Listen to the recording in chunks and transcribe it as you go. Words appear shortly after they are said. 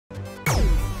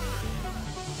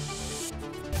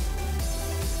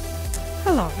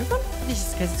Hello everyone, this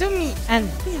is Kazumi and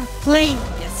we are playing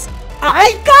this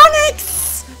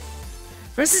Iiconics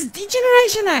versus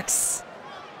D-Generation X.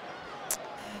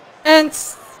 And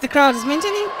the crowd is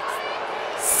maintaining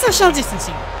social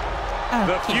distancing. Okay.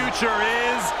 The future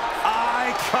is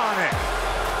iconic.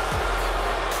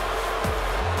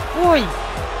 Boy.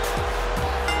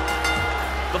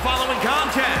 The following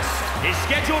contest is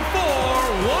scheduled for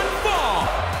one fall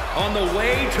on the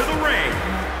way to the ring.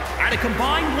 At a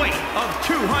combined weight of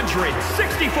 264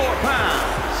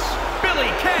 pounds, Billie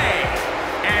Kay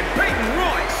and Peyton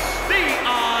Royce, the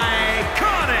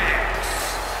Iiconics.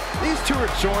 These two are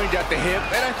joined at the hip,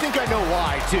 and I think I know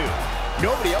why, too.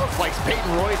 Nobody else likes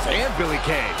Peyton Royce and Billie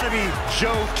Kay. To be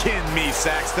joking me,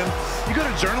 Saxton. You go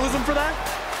to journalism for that?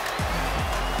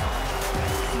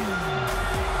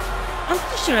 I'm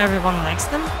pretty sure everyone likes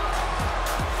them.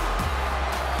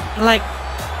 Like,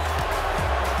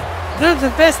 they're the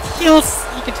best heels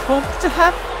you could hope to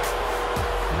have.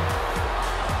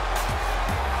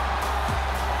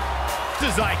 This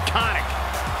is iconic.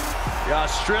 The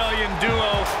Australian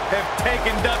duo have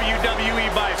taken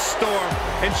WWE by storm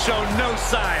and show no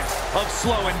signs of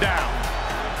slowing down.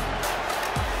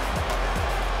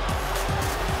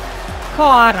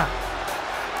 Koara.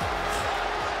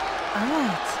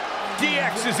 Alright.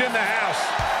 DX is in the house.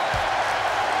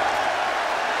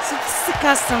 So this is a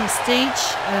custom stage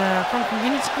from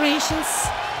Community Creations.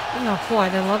 You know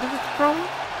quite a lot of it from.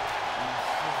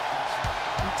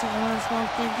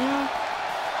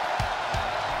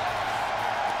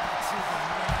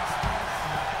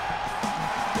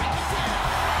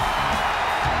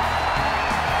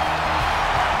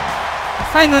 I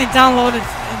finally downloaded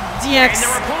DX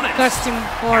costume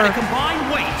for a combined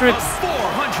weight trips. Of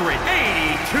 482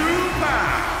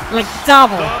 pounds. Like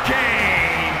double. The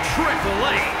King, Triple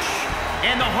H,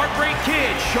 and the Heartbreak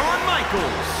Kid, Shawn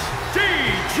Michaels,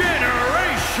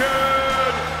 D-Generation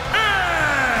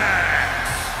X.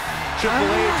 Triple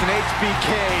H and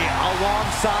HBK,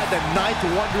 alongside the ninth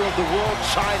wonder of the world,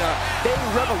 China, they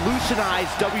revolutionized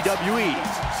WWE.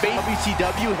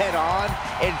 WCW head on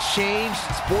and changed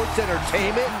sports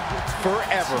entertainment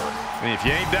forever. And if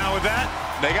you ain't down with that,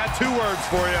 they got two words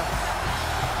for you.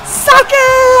 Suck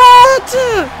it!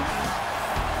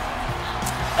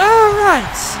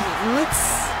 Alright,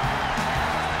 let's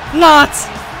not.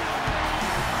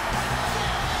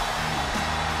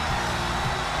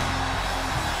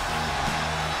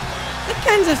 I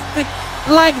kind of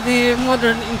like the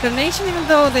modern incarnation, even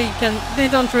though they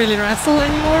don't really wrestle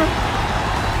anymore.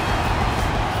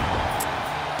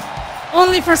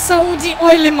 Only for Saudi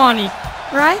oily money,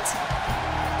 right?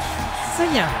 So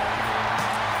yeah.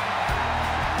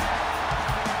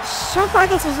 Shawn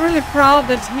Michaels was really proud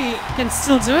that he can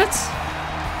still do it.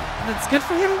 That's good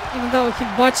for him, even though he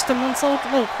botched the moonsault.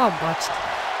 Well, how botched?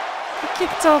 He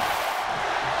kicked off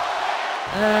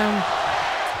the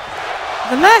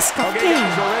mask of King.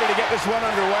 Guys, we're ready to get this one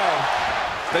underway.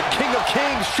 The King of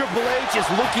Kings, Triple H, is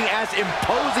looking as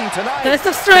imposing tonight. Test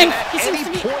of strength. He seems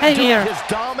to be heavier. His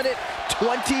dominant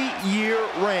 20-year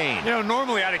reign. You know,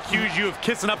 normally I'd accuse you of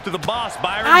kissing up to the boss,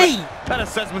 Byron. Aye. But that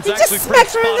assessment's He actually just pretty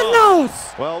smacked her in spot the on.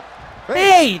 nose. Well,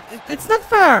 hey, it's not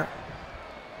fair.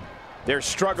 They're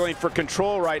struggling for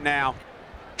control right now.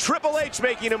 Triple H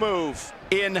making a move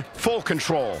in full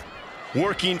control.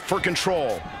 Working for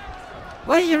control.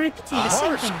 Why are you repeating the same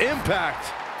harsh thing?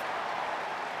 impact.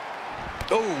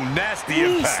 Oh, nasty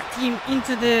Please impact. team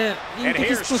into And his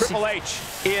here's pussy. Triple H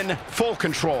in full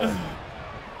control.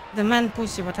 The man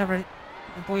pussy, whatever the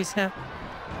boys have.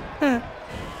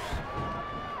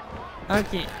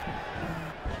 Okay.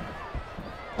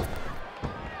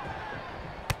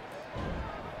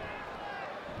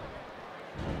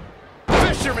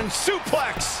 Fisherman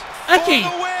suplex. Okay. For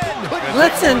the win.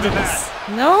 Let's end this.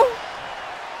 No?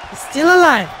 He's still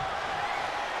alive.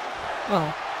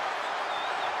 Well.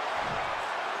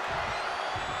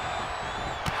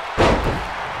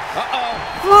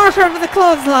 Floor her with the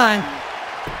clothesline.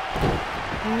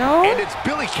 No? And it's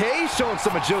Billie Kay showing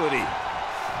some agility.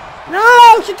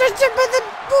 No! She touched her by the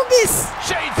boobies!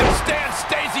 Shades of Stan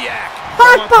Stasiak.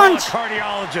 Hard punch!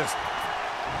 Cardiologist.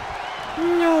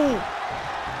 No.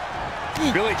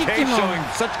 Billie Kick Kay him showing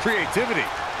on. such creativity.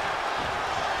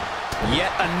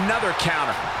 Yet another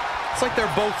counter. It's like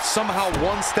they're both somehow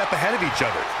one step ahead of each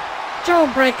other.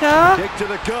 Jawbreaker. Kick to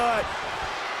the gut.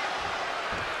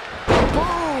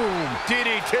 Boom!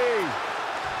 DDT.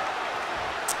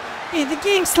 Okay, the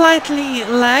game slightly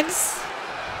lags.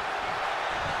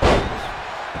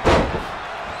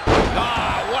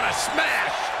 Ah, what a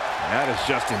smash! That is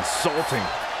just insulting.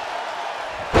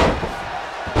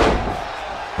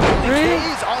 Really?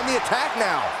 Kay's on the attack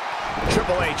now.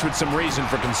 Triple H with some reason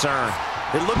for concern.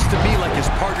 It looks to me like his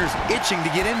partner's itching to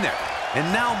get in there. And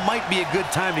now might be a good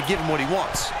time to give him what he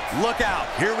wants. Look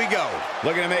out, here we go.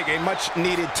 Looking to make a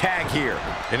much-needed tag here.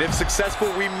 And if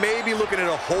successful, we may be looking at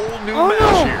a whole new match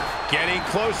no. here. Getting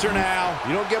closer now.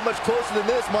 You don't get much closer than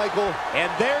this, Michael.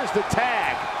 And there's the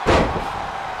tag.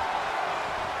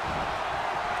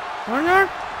 Corner.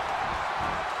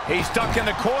 He's stuck in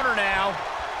the corner now.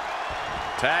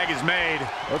 Tag is made.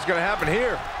 What's going to happen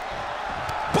here?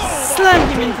 Slam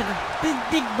him into the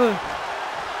big boot.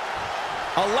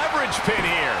 A leverage pin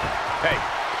here. Hey,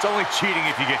 it's only cheating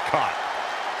if you get caught.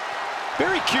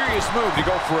 Very curious move to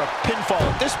go for a pinfall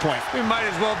at this point. We might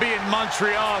as well be in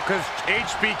Montreal because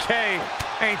HBK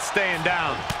ain't staying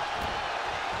down.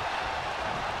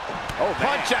 Oh,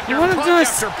 punch after You want to do a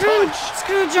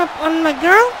screw job on my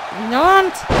girl?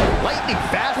 Don't. Lightning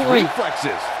fast Boy.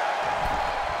 reflexes.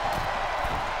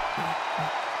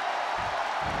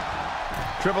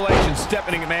 Triple H and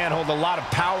Stephanie McMahon hold a lot of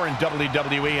power in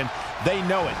WWE, and they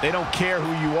know it. They don't care who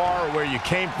you are or where you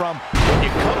came from. When you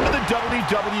come to the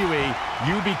WWE,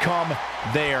 you become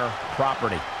their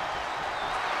property.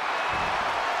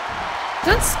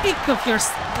 Don't speak of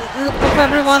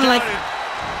everyone like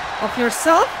of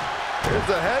yourself. Here's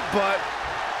a headbutt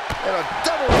and a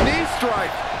double knee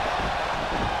strike.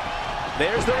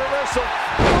 There's the reversal.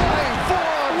 Flying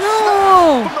forearm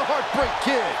No. from the Heartbreak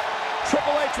Kid.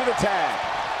 Triple H with a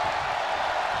tag.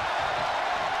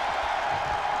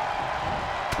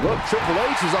 Look, Triple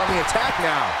H is on the attack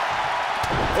now.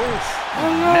 Oof. Oh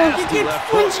no, he keeps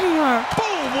punching her.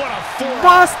 Boom, what a forearm.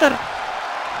 Bastard.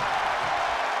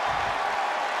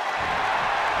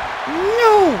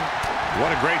 No.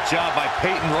 What a great job by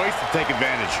Peyton Royce to take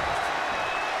advantage.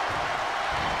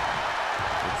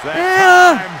 It's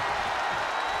that time.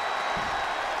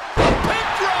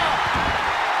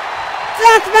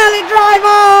 Death Valley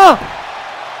Driver.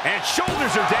 And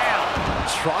shoulders are down.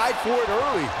 Tried for it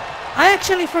early. I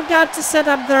actually forgot to set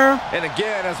up their And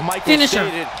again, as Michael finisher.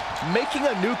 stated, making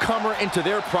a newcomer into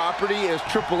their property is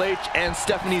Triple H and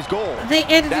Stephanie's goal. They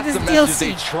edited That's this the message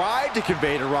they DLC. tried to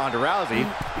convey to Ronda Rousey.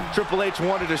 Triple H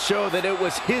wanted to show that it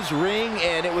was his ring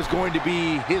and it was going to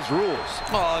be his rules.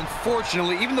 Oh,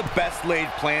 unfortunately, even the best laid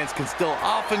plans can still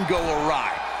often go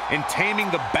awry. And taming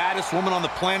the baddest woman on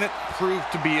the planet proved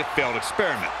to be a failed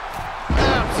experiment.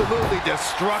 Absolutely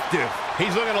destructive.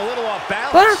 He's looking a little off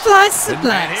balance. Butterfly And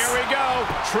suplex. here we go.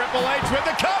 Triple H with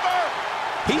the cover.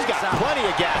 He's got plenty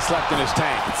of gas left in his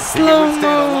tank. Slow He can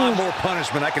withstand a lot mo. more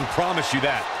punishment, I can promise you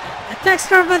that. Attacks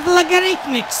her with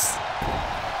Iiconics.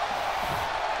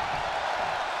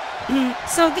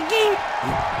 So the game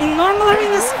in normal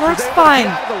arenas works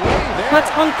fine, but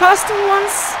on custom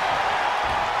ones,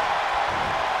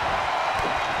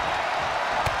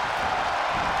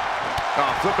 Oh,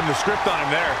 flipping the script on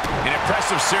him there. An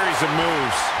impressive series of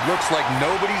moves. Looks like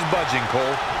nobody's budging,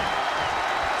 Cole.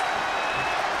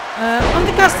 on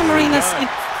the custom arenas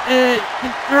it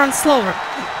runs slower.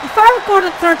 If I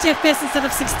recorded 30 FPS instead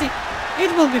of 60, it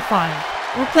will be fine.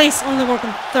 Replace only work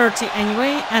on 30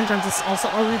 anyway, entrance is also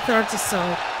only 30, so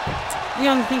the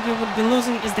only thing you would be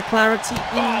losing is the clarity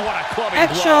in what a clubbing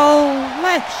actual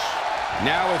match.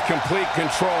 Now with complete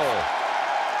control.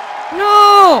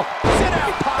 No! Sit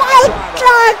out, Wild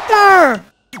tractor!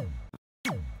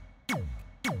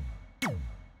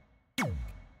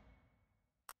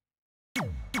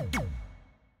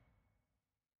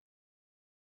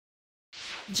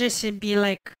 Jesse be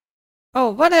like, oh,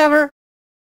 whatever.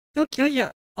 He'll kill you.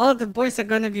 All the boys are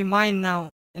gonna be mine now.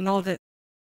 And all the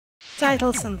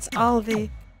titles and all the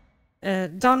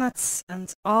donuts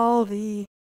and all the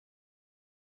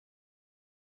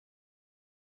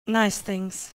nice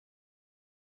things.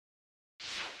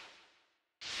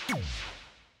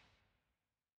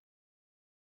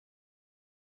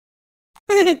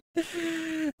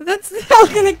 That's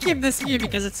I'm gonna keep this view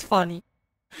because it's funny.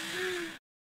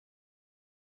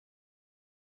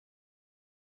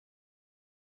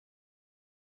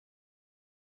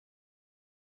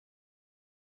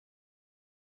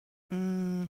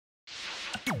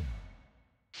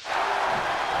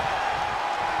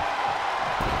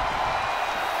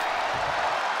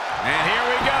 And here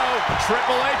we go.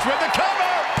 Triple H with the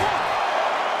cover.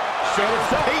 Shows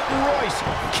Peyton Royce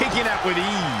kicking out with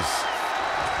ease.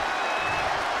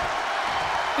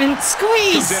 And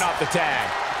squeeze! Comes in off the tag.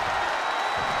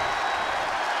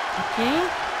 Okay.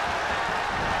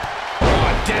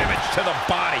 Oh, damage to the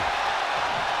body.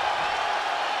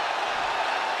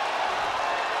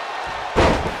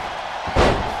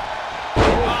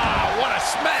 Ah, what a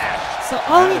smash. So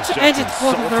I'll need to edit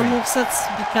both of their movesets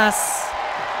because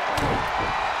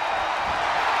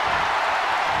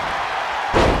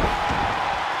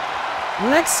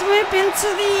Leg sweep into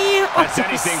the That's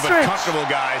octopus anything but stretch. comfortable,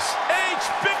 guys.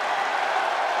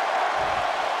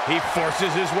 He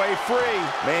forces his way free.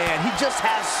 Man, he just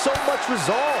has so much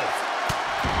resolve.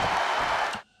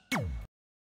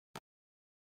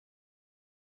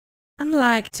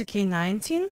 Unlike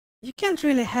 2K19, you can't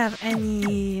really have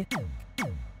any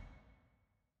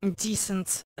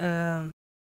decent time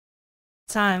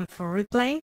for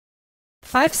replay.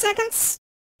 5 seconds?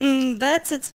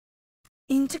 That's it.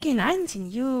 In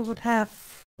 2K19, you would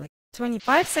have like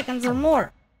 25 seconds or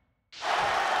more.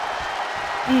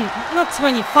 Not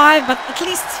 25, but at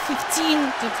least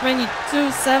 15 to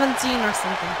 22, 17 or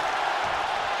something.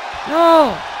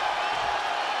 No!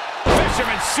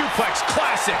 Fisherman suplex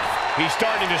classic. He's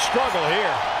starting to struggle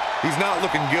here. He's not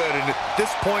looking good, and at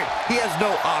this point, he has no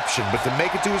option but to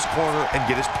make it to his corner and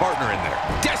get his partner in there.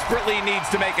 Desperately needs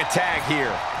to make a tag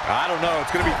here. I don't know. It's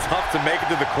going to be tough to make it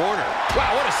to the corner.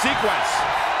 Wow, what a sequence.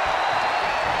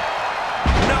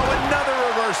 No, another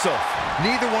reversal.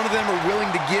 Neither one of them are willing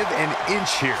to give an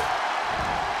inch here.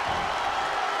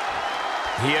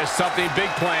 He has something big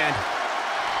planned.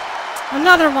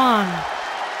 Another one.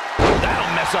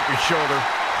 That'll mess up your shoulder.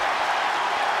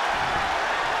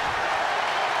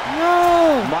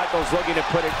 No! Michael's looking to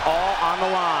put it all on the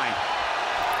line.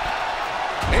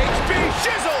 HB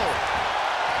Shizzle!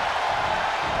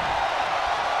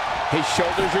 His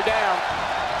shoulders are down.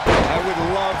 I would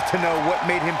love to know what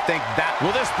made him think that.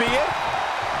 Will this be it?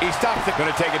 He stops it.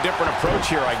 Going to take a different approach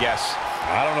here, I guess.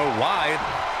 I don't know why.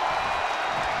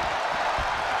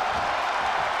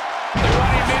 They're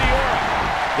running meteoric.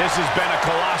 This has been a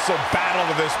colossal battle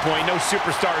to this point. No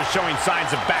superstar is showing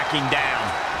signs of backing down.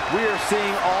 We are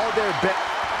seeing all their best.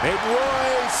 Peyton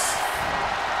Royce.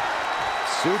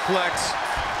 Suplex.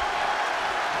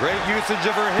 Great usage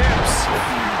of her hips.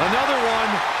 Another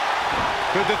one.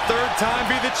 Could the third time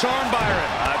be the charm,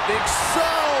 Byron? I think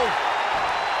so.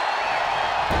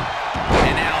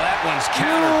 And now that one's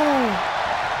countered. No!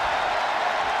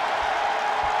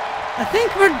 I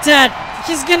think we're dead.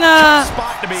 He's gonna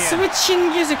Spot to be in. switch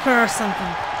in musiker or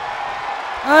something.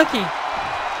 Okay.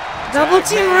 Double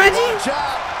team ready?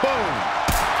 Chop. Boom.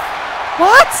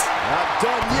 What? Not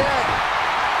done yet.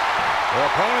 Their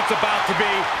opponent's about to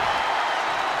be.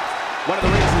 One of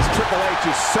the reasons Triple H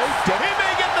is so He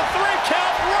may get the 3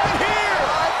 count right here.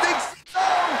 I think so.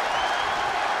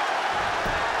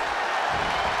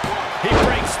 He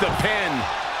breaks the pin.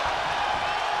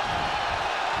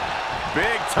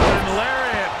 Big time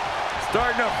lariat.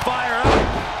 Starting to fire up.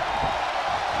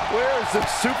 Where is the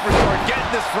superstar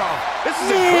getting this from? This is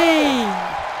Yay!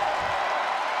 incredible.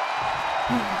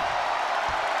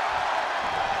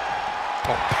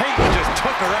 Oh, Peyton just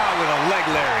took her out with a leg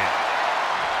lariat.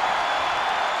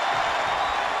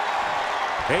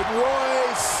 Peyton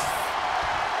Royce.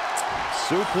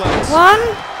 Suplex. One,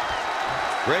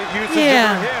 Great usage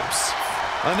Yeah. of her hips.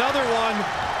 Another one.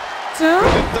 two,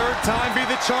 Could the third time be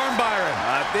the charm, Byron?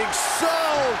 I think so.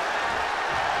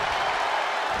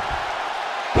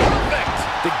 Perfect.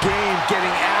 The game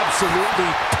getting absolutely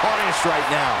punished right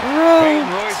now. Peyton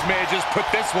roll. Royce may have just put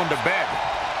this one to bed.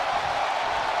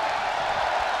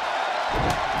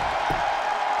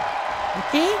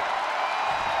 Okay.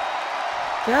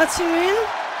 Got you in.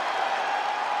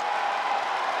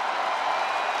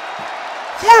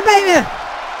 Yeah, baby!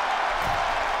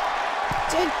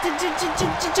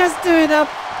 Just do it up.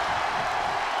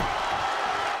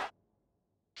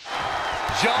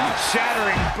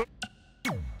 Jaw-shattering.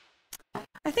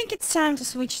 I think it's time to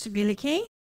switch to Billie Kay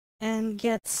and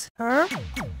get her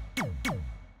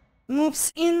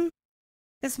moves in.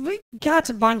 Because we got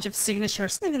a bunch of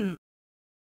signatures, even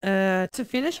 2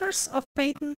 finishers of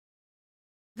Peyton,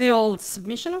 the old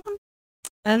submission of them,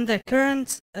 and the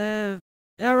current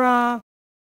era.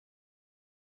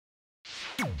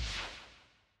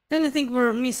 The only thing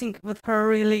we're missing with her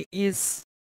really is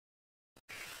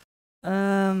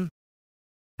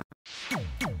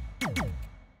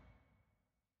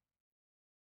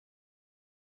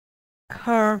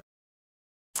her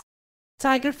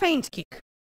Tiger Feint kick,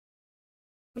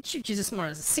 which she uses more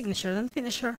as a signature than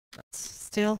finisher, but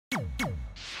still.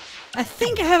 I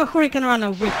think I have a Hurricane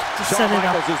Rana whip to set Shawn it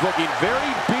up. Michaels is looking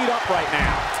very beat up right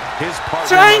now. His partner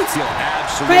Trying must to feel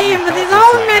absolutely spray him with his helpless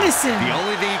own right now. medicine. The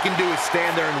only thing he can do is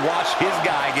stand there and watch his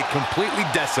guy get completely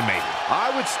decimated.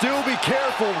 I would still be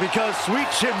careful because sweet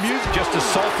chin music Just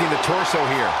assaulting the torso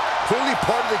here. clearly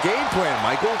part of the game plan,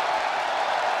 Michael.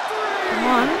 Come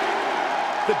on.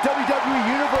 The WWE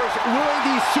Universe willing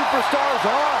these superstars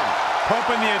on.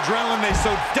 Pumping the adrenaline they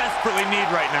so desperately need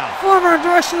right now. Forward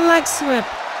Russian leg sweep.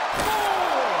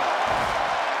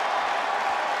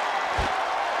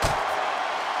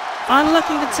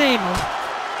 unlocking the table.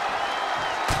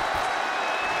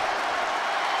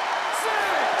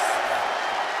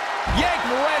 Yanked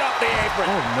right off the apron.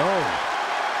 Oh no.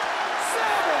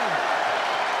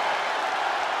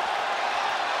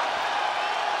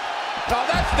 Oh,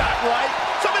 that's not right.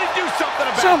 Somebody do something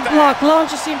about Chop that. block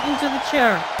launches him into the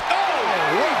chair. Oh,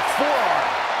 right forearm.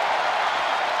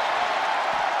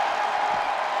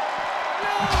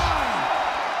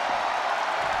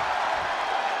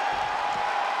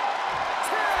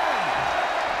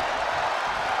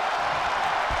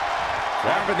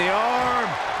 Wrapping the arm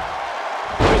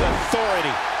with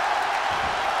authority.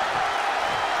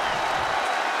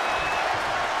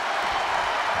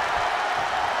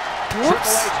 Whoops.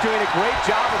 Triple H doing a great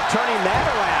job of turning that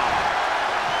around.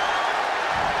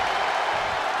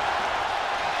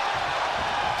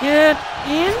 Get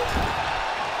in.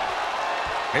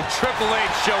 And Triple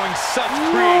H showing such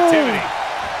creativity.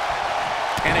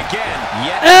 And again,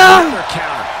 yet another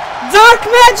counter. Dark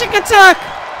magic attack.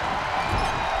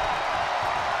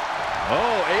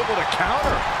 Oh, able to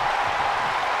counter.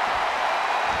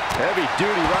 Heavy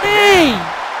duty right Hey, there.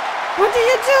 what do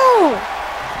you do?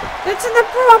 It's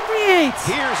inappropriate.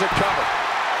 Here's a cover.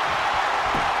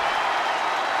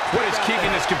 What is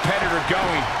keeping this competitor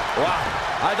going? Wow,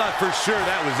 I thought for sure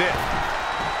that was it.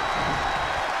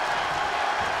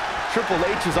 Triple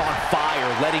H is on fire,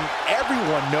 letting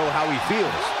everyone know how he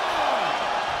feels.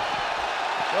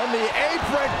 From the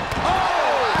apron.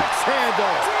 Oh, axe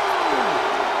handle.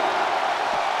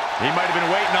 He might have been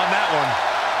waiting on that one.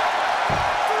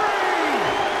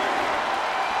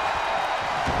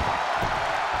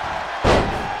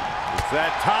 It's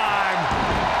that time.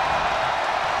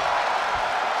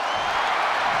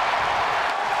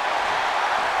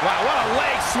 Wow, what a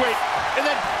leg sweep. And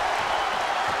then...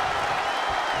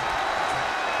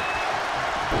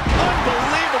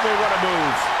 Unbelievable, what a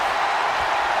move.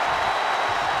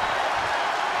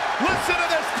 Listen to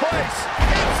this place.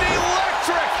 It's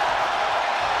electric.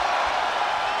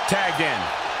 Tagged in.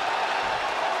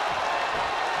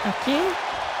 Okay.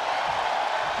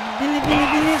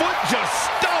 Billie. Foot just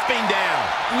stomping down.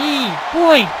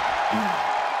 Boy.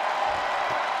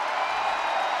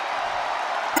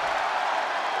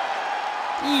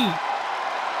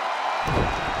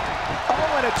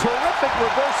 Oh, and a terrific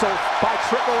reversal by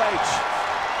Triple H.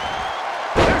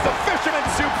 There's a fisherman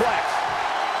suplex.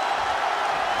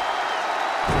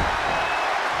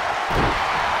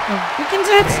 We can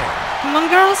do it. Come on,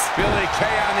 girls. Billie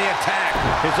Kay on the attack.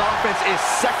 His offense is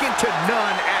second to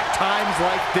none at times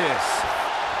like this.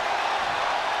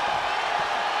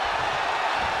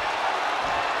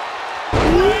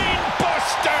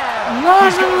 Brainbuster.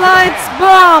 Northern Lights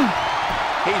bomb.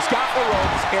 He's got the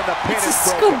ropes and the pin It's a is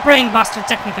scoop broken. brainbuster,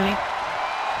 technically.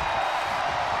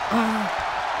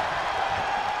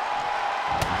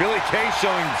 Billie Kay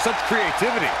showing such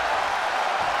creativity.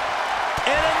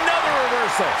 And another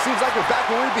reversal. Seems like we're back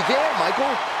where we began,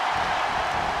 Michael.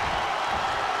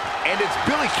 And it's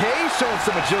Billie Kay showing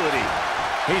some agility.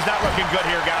 He's not looking good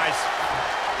here, guys.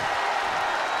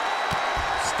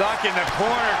 Stuck in the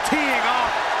corner, teeing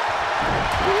off.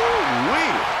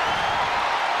 Ooh-wee.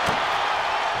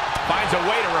 Finds a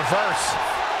way to reverse.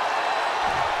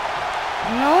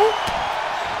 No.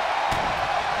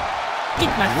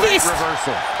 Eat my Great fist.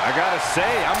 reversal. I gotta say,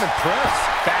 I'm impressed.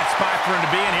 Bad spot for him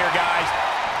to be in here, guys.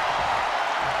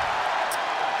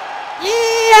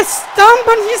 Yes, stomp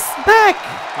on his back.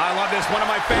 I love this. One of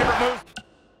my favorite moves.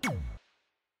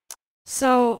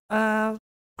 So,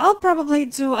 I'll probably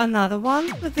do another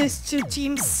one with these two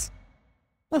teams.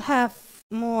 We'll have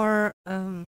more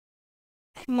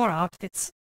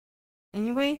outfits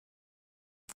anyway.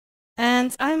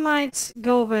 And I might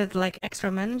go with like extra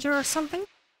manager or something.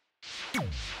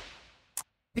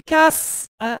 Because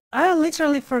I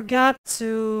literally forgot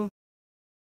to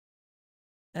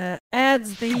add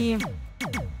the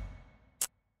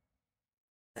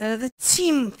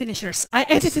team finishers. I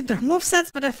edited their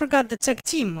movesets, but I forgot the tag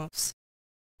team moves.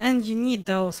 And you need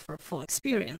those for full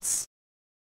experience.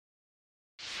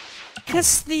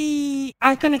 Because the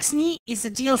Iiconics knee is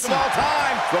a DLC. All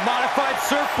time. The modified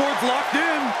surfboard's locked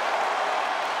in.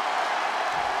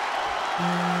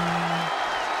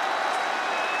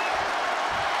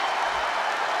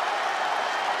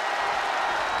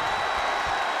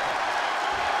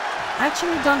 I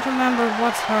actually don't remember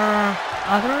what's her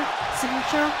other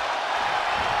signature.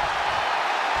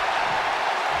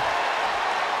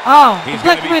 Oh, He's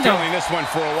Black gonna be Widow. feeling this one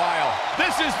for a while.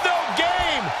 This is no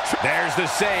game. There's the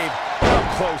save.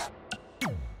 Up close.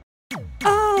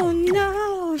 Oh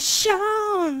no,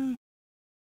 Shawn!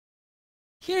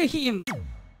 Hear him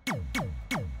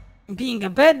being a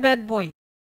bad boy.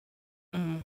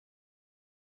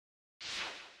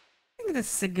 think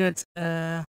this is a good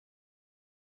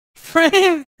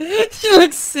frame. She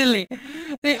looks silly.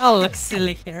 They all look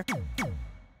silly here.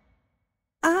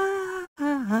 Da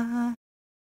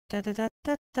da da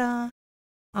da da.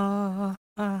 Oh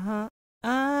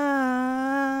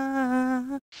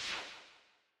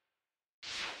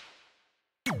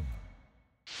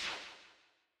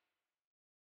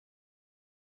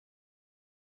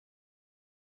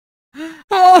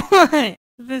my!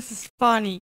 This is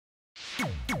funny.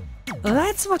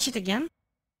 Let's watch it again.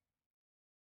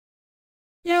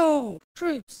 Yo,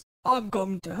 troops, I'm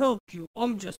going to help you.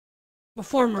 I'm just a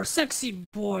former sexy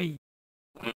boy.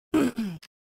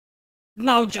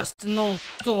 Now just an old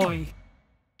toy.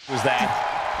 Who's that?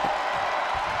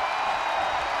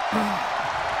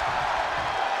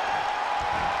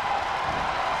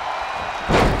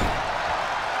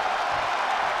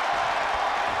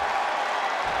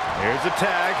 Here's a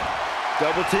tag.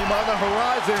 Double team on the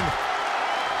horizon.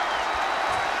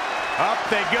 Up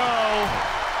they go.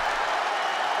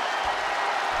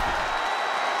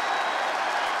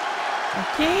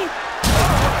 Okay.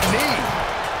 Knee.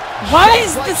 Why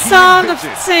is the sound of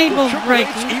the table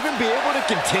breaking? Even be able to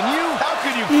continue? How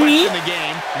could you question the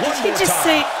game? Did he just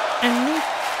say a knee?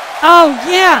 Oh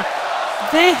yeah,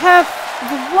 they have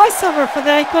the voiceover for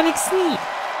the Iiconics knee,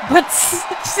 but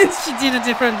since she did a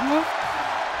different move,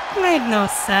 it made no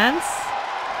sense.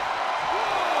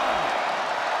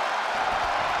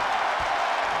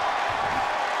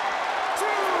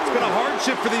 It's been a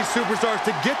hardship for these superstars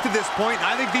to get to this point.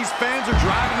 I think these fans are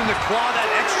driving them to claw that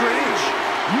extra inch.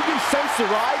 You can sense the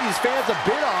ride these fans have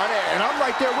been on, and I'm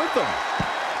right there with them.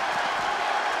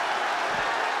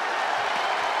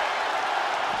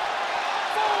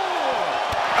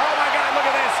 Oh my God, look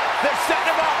at this. They're setting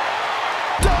him up.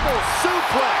 Double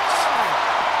suplex.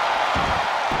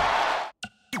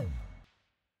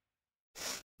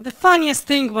 The funniest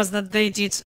thing was that they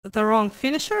did the wrong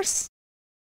finishers.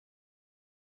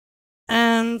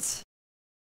 And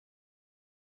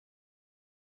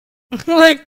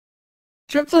like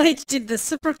Triple H did the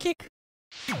super kick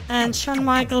and Shawn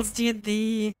Michaels did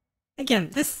the again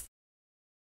this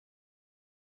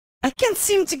I can't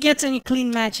seem to get any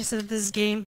clean matches at this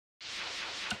game.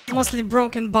 Mostly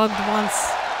broken, bugged ones.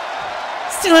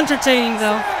 Still entertaining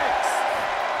though.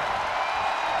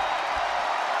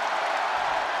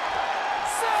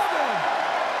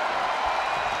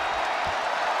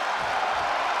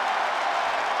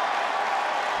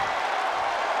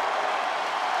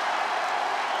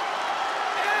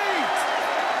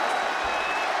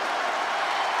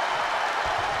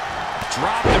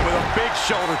 Dropped him with a big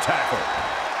shoulder tackle.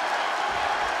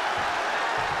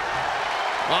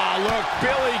 Oh, look,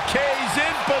 Billie Kay's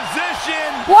in position.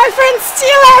 Boyfriend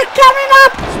Stealer coming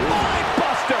up! Spine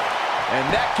buster. And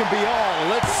that can be all.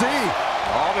 Let's see.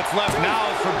 All that's left now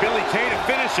is for Billie Kay to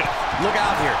finish it. Look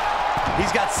out here.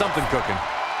 He's got something cooking.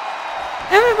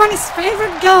 Everybody's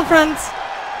favorite girlfriend.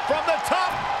 From the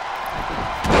top.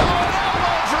 Oh, an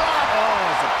elbow drop.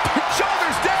 Oh,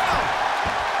 shoulders down.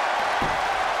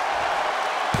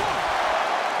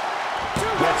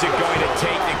 What's it going to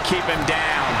take to keep him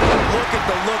down? Look at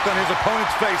the look on his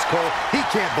opponent's face, Cole. He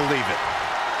can't believe it.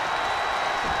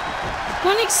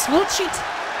 Iiconics will cheat.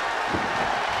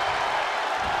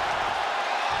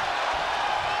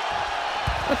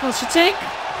 What will she take?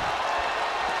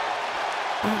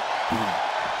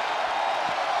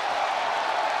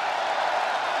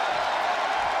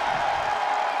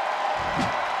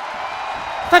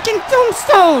 Fucking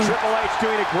tombstone! Triple H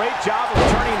doing a great job of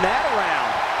turning that around.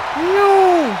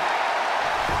 No!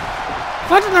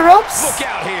 Foot in the ropes? Look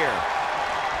out here.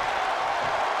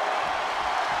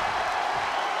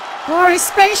 Glory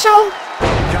spatial?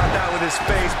 Got that with his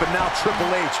face, but now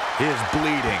Triple H is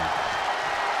bleeding.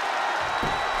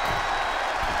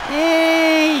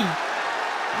 Hey!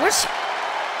 Where's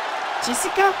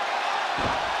Jessica?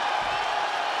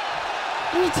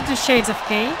 You need to do Shades of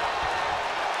K.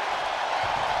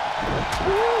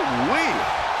 Ooh-wee.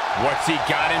 What's he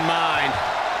got in mind?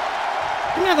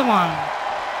 Another one.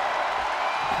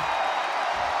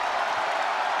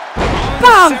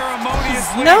 Bump! His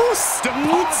nose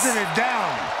meets Deposited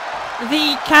down.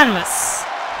 the canvas.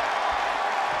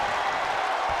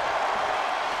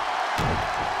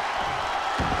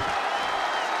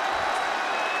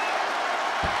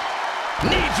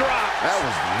 Knee drop. That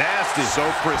was nasty. So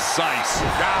precise.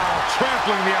 Now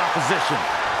trampling the opposition.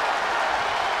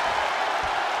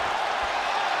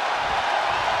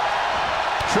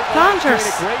 Counters.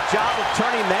 Did a great job of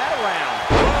turning that around.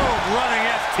 Boom, running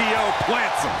FTO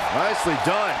plants him. Nicely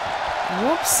done.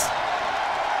 Whoops.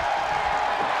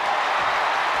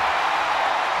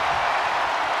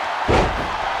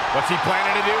 What's he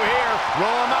planning to do here?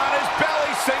 Roll him on his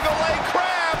belly, single leg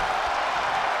crab.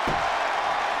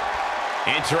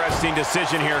 Interesting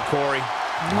decision here, Corey.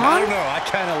 I don't know, I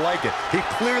kind of like it. He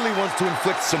clearly wants to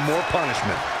inflict some more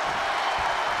punishment.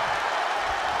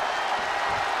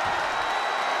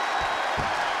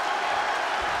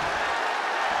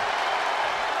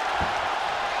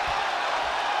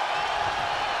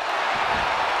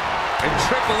 And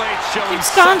Triple H showing Keeps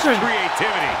such countering.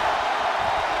 creativity.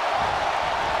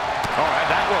 All right,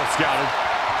 that well scouted.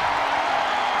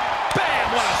 Bam,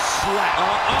 what a slap.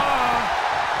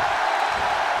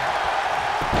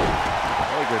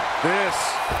 Look at this.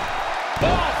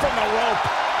 Oh, from the rope.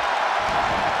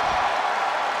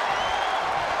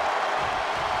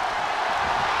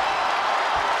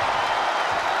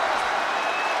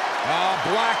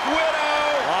 Black Widow.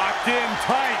 Locked in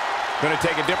tight. Going to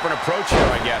take a different approach here,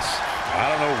 I guess. I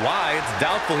don't know why. It's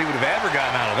doubtful he would have ever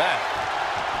gotten out of that.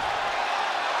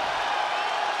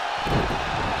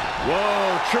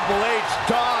 Whoa, Triple H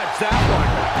dodged that one.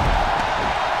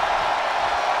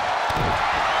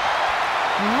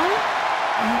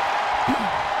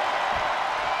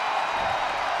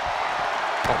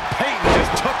 Oh, Peyton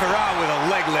just took her out with a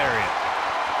leg lariat.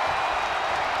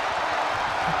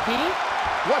 Okay.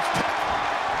 What's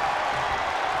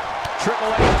Triple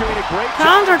H doing a great job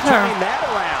Countered of her. turning that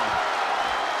around.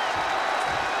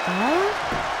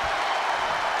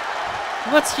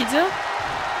 What's he do?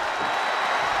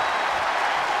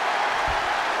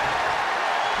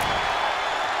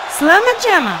 Slamma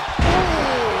jamma.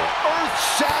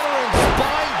 Earth-shattering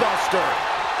spine buster.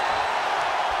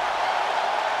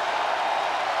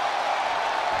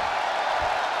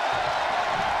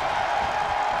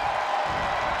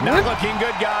 not looking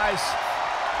good, guys?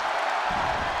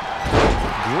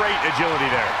 Great agility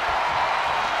there.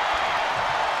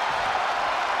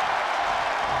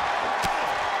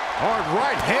 Hard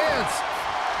right hands.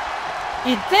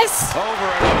 Eat this. Over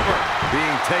and over.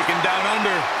 Being taken down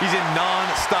under. He's in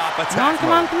non-stop attack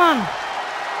Come on, mode. come on.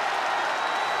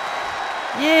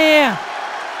 Yeah.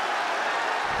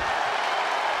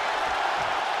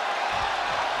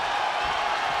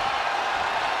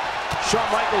 Shawn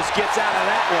Michaels gets out of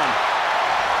that one.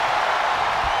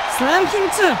 Slam him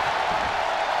too.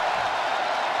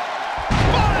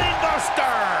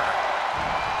 Buster.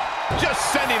 Just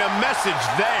sending a message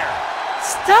there.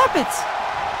 Stop it.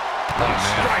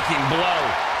 Striking blow.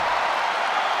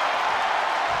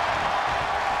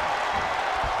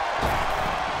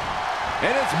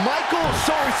 And it's Michaels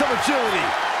showing some agility.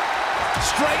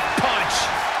 Straight punch.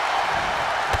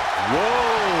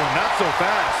 Whoa, not so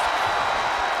fast.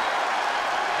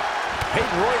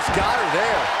 Peyton Royce got her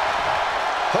there.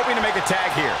 Hoping to make a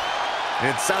tag here.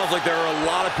 It sounds like there are a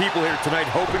lot of people here tonight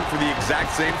hoping for the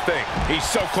exact same thing. He's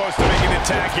so close to making the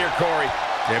tag here, Corey.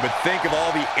 Yeah, but think of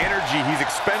all the energy he's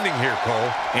expending here, Cole.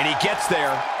 And he gets there.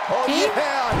 Oh, yeah,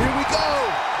 here we go.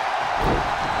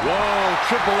 Whoa,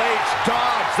 Triple H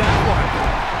dodged that one.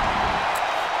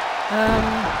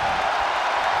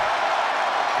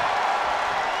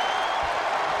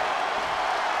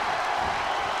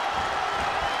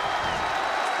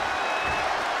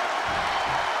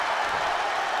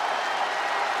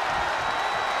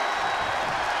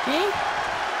 Okay.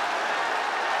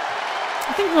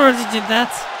 I think we already did that.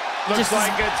 Looks Just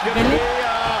like it's going to Billie. be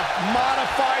a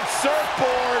modified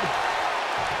surfboard.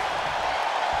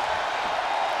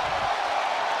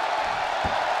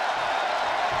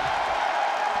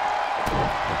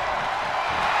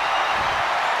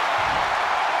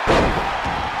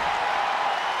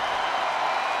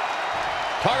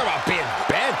 Talk about being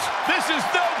bent. This is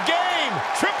no game.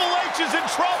 Triple H is in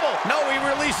trouble. No, he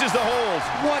releases the holds.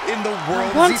 What in the world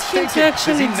want is he him to thinking?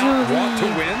 actually Does he not do want to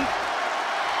the- win?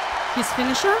 His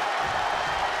finisher.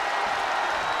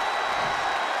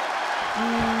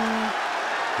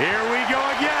 Here we go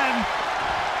again.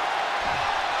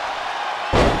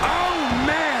 Oh,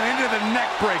 man, into the neck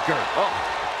breaker. Oh.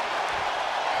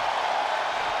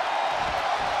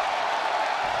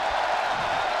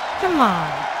 Come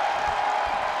on.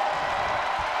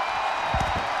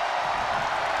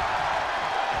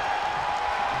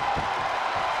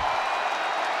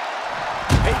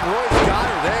 Peyton Royce got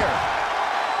her there.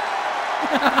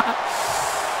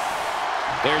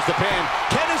 There's the pin.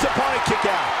 Can his opponent kick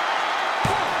out?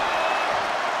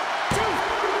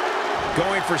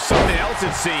 Going for something else,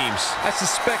 it seems. I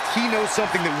suspect he knows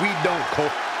something that we don't,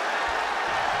 Cole.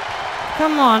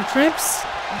 Come on, Trips.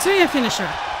 Do your finisher.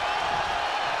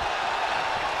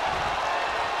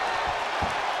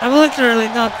 I'm literally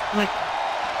not like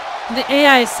the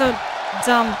AI is so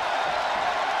dumb.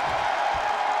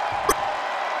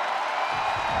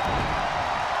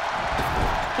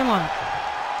 Come on.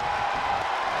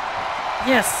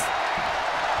 Yes.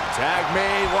 Tag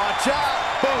made, watch out.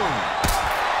 Boom.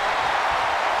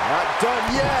 Not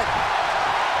done yet.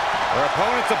 Her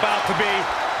opponent's about to be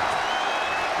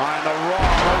on the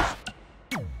Raw.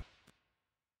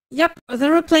 Yep, the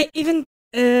replay even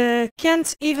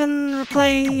can't even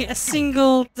replay a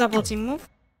single double team move.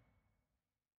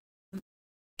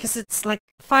 Because it's like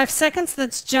 5 seconds,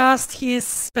 that's just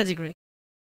his pedigree.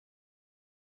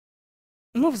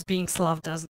 Moves being slow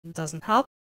doesn't help.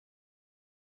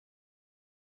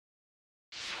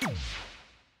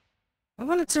 I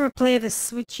wanted to replay the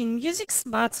switching musics,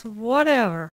 but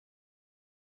whatever.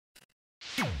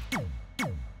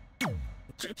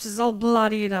 Trips is all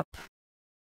bloodied up.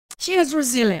 She has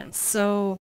resilience,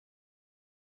 so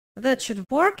that should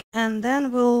work, and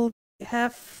then we'll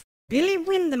have Billie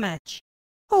win the match.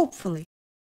 Hopefully.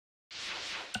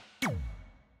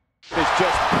 It's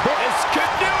just this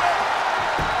could do it.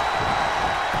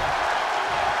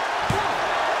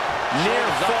 Near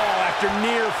fall after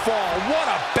near fall. What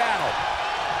a battle.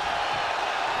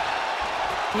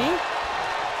 Okay.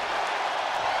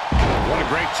 What a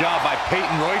great job by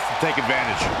Peyton Royce to take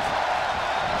advantage.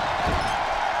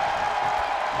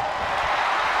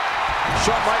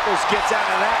 Shawn Michaels gets out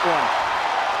of that one.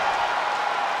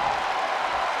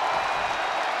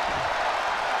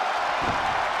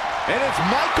 And it's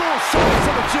Michaels showing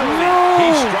some agility. No.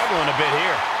 He's struggling a bit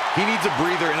here. He needs a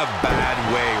breather in a bad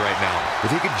way right now.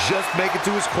 If he could just make it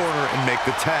to his corner and make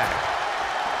the tag.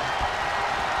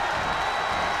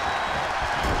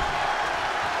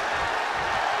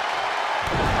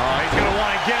 Oh, he's going to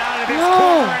want to get out of this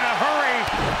corner in a hurry.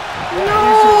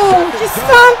 No! He's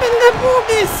stomping the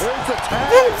boobies! There's the tag.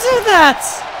 Don't do that!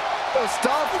 The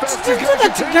stomp fest is Don't do gonna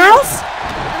that, continue. girls!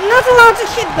 I'm not allowed to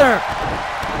hit there!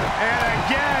 And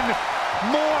again,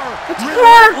 more It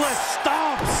relentless hurts.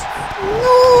 stomps.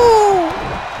 No!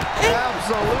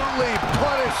 Absolutely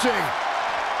punishing.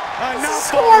 Enough is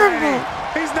horrible. already.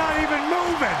 He's not even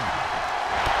moving.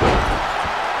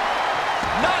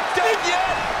 Not dead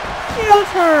yet. Killed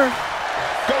her!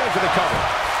 Going for the cover.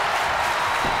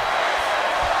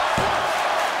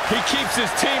 He keeps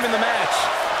his team in the match.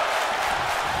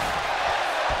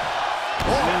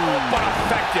 But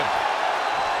effective.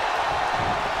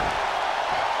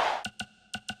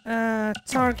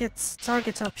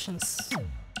 Target options.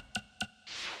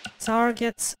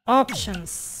 Target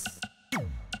options.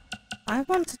 I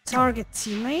want to target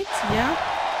teammate, yeah.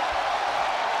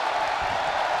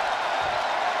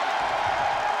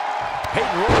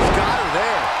 Peyton Royce got her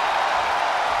there.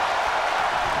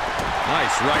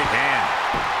 Nice right hand.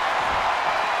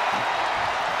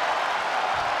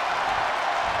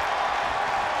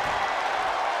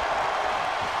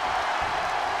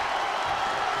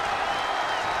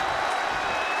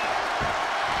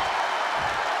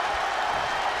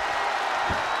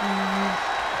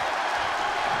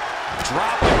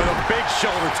 Dropped it with a big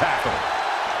shoulder tackle.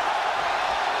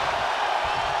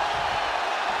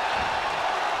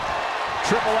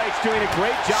 Triple H doing a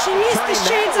great job. She needs the turning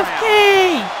shades that of around.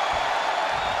 K!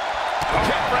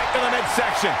 Kick right to the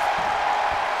midsection.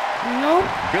 Nope.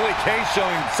 Billie Kay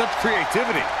showing such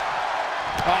creativity.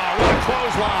 Oh, what a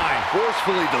clothesline.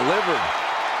 Forcefully delivered.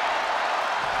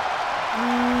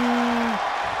 Oh.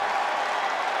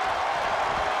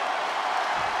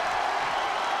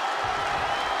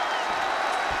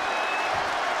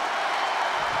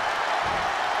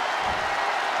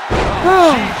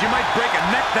 Jeez, you might break a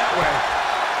neck that way.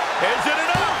 Is it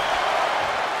enough?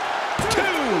 2.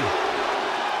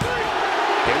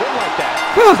 They win like that.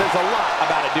 Says a lot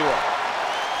about a duo.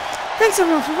 Thanks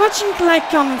everyone for watching. Like,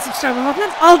 comment, subscribe, and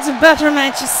whatnot. I'll do better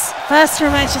matches, faster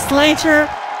matches later.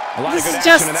 A lot This of is good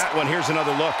action just- in that one. Here's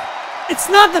another look. It's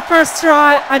not the first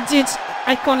try I did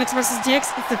Iiconics versus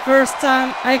DX. It's the first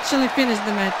time I actually finished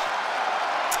the match.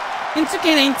 In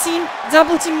 2K19,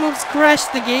 double team moves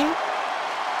crashed the game.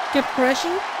 Kept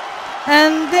crashing.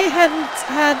 And they hadn't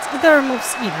had their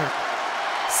moves either.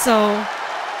 So...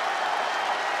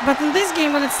 But in this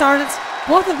game, when it started,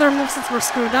 both of their movesets were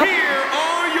screwed up. Here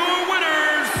are your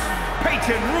winners,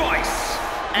 Peyton Royce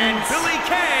and Billie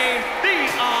Kay, the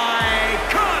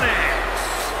Iiconics.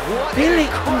 What Billie,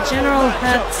 an in general,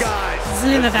 had guys.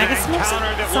 Zelina Vegas moves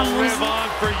Encounter that for some will live reason. on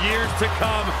for years to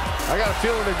come. I got a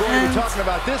feeling they're going to And- be talking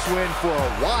about this win for a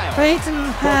while. Peyton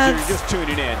Folks, had... if you're just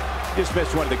tuning in, you just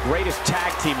missed one of the greatest tag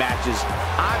team matches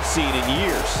I've seen in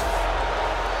years.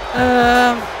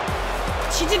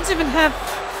 She didn't even have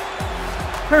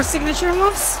her signature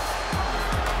moves.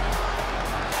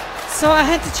 So I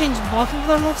had to change both of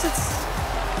their movesets.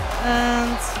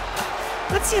 And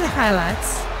let's see the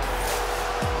highlights.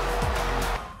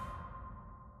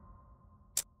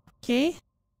 Okay.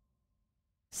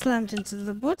 Slammed into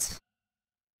the boot.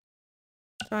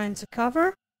 Trying to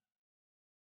cover.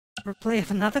 Replay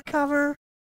of another cover.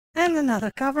 And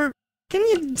another cover. Can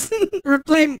you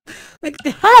replay... Like,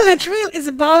 the highlight reel is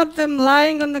about them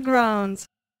lying on the ground.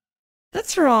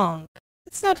 That's wrong.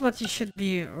 It's not what you should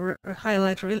be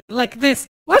highlight reel... Like this.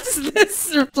 What is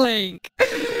this replaying?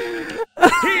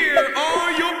 Here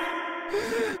are your...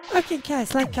 Okay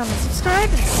guys, like, comment, subscribe,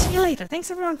 and see you later. Thanks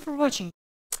everyone for watching.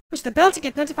 Push the bell to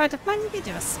get notified of my new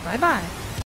videos. Bye bye.